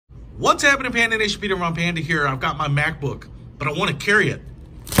What's happening, Panda Nation? Peter Von Panda here. I've got my MacBook, but I want to carry it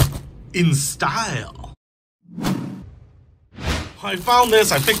in style. I found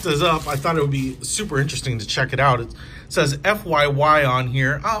this, I picked this up. I thought it would be super interesting to check it out. It says FYY on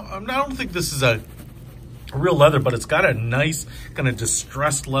here. I don't think this is a real leather, but it's got a nice kind of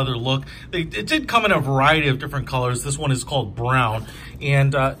distressed leather look. It did come in a variety of different colors. This one is called brown,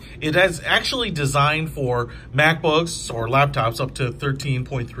 and it is actually designed for MacBooks or laptops up to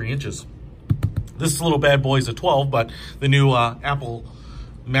 13.3 inches. This little bad boy is a 12, but the new Apple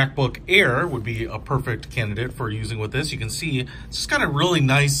MacBook Air would be a perfect candidate for using with this. You can see it's just got a really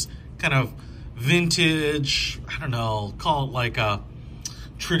nice kind of vintage, I don't know, call it like a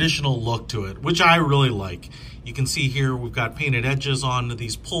traditional look to it, which I really like. You can see here we've got painted edges on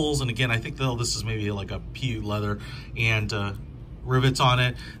these pulls, and again, I think though this is maybe like a PU leather, and rivets on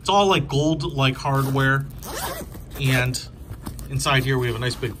it. It's all like gold like hardware, and inside here we have a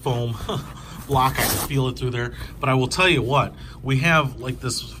nice big foam block. I can feel it through there, but I will tell you what, we have like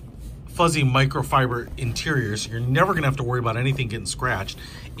this fuzzy microfiber interior, so you're never gonna have to worry about anything getting scratched.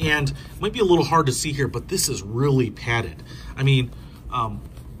 And it might be a little hard to see here, but this is really padded. I mean,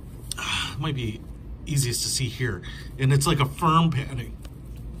 it might be easiest to see here, and it's like a firm padding,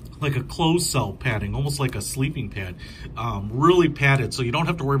 like a closed cell padding, almost like a sleeping pad, really padded, so you don't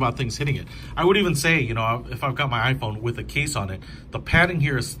have to worry about things hitting it. I would even say, you know, if I've got my iPhone with a case on it, the padding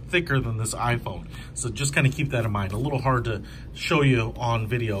here is thicker than this iPhone, so just kind of keep that in mind. A little hard to show you on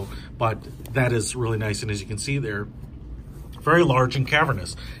video, but that is really nice, and as you can see, they're very large and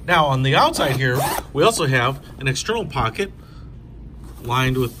cavernous. Now on the outside here, we also have an external pocket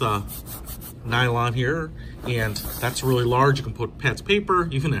lined with nylon here, and that's really large. You can put Pat's paper,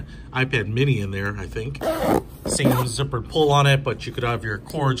 even an iPad mini in there, I think. Same zippered pull on it, but you could have your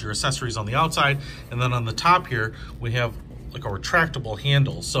cords, your accessories on the outside, and then on the top here we have like a retractable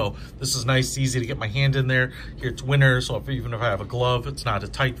handle. So this is nice, easy to get my hand in there. Here it's winter, so even if I have a glove, it's not a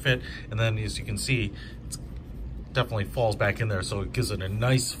tight fit. And then as you can see, it's definitely falls back in there, so it gives it a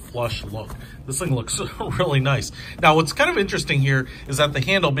nice flush look. This thing looks really nice. Now what's kind of interesting here is that the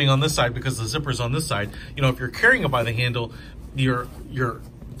handle being on this side, because the zipper's on this side, you know, if you're carrying it by the handle, your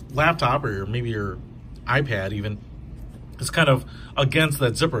laptop or maybe your iPad even is kind of against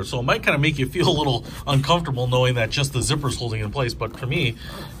that zipper, so it might kind of make you feel a little uncomfortable knowing that just the zipper's holding it in place. But for me,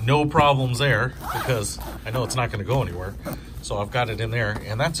 no problems there, because I know it's not going to go anywhere. So I've got it in there,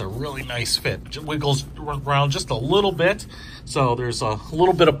 and that's a really nice fit. It wiggles around just a little bit, so there's a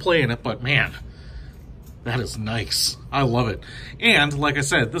little bit of play in it, but man, that is nice. I love it. And like I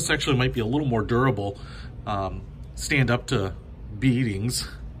said, this actually might be a little more durable, stand up to beatings,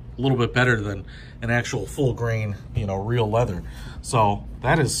 a little bit better than an actual full grain, you know, real leather. So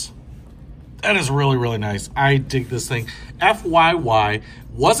that is really, really nice. I dig this thing. FYY,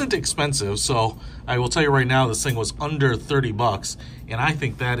 wasn't expensive, so I will tell you right now, this thing was under 30 bucks, and I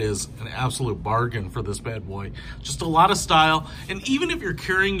think that is an absolute bargain for this bad boy. Just a lot of style, and even if you're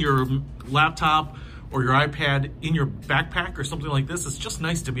carrying your laptop or your iPad in your backpack or something like this, it's just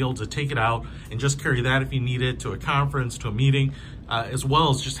nice to be able to take it out and just carry that if you need it to a conference, to a meeting, as well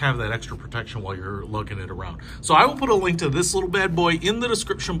as just have that extra protection while you're lugging it around. So I will put a link to this little bad boy in the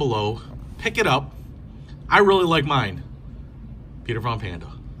description below. Pick it up. I really like mine. Peter Von Panda.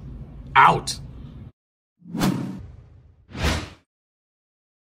 Out.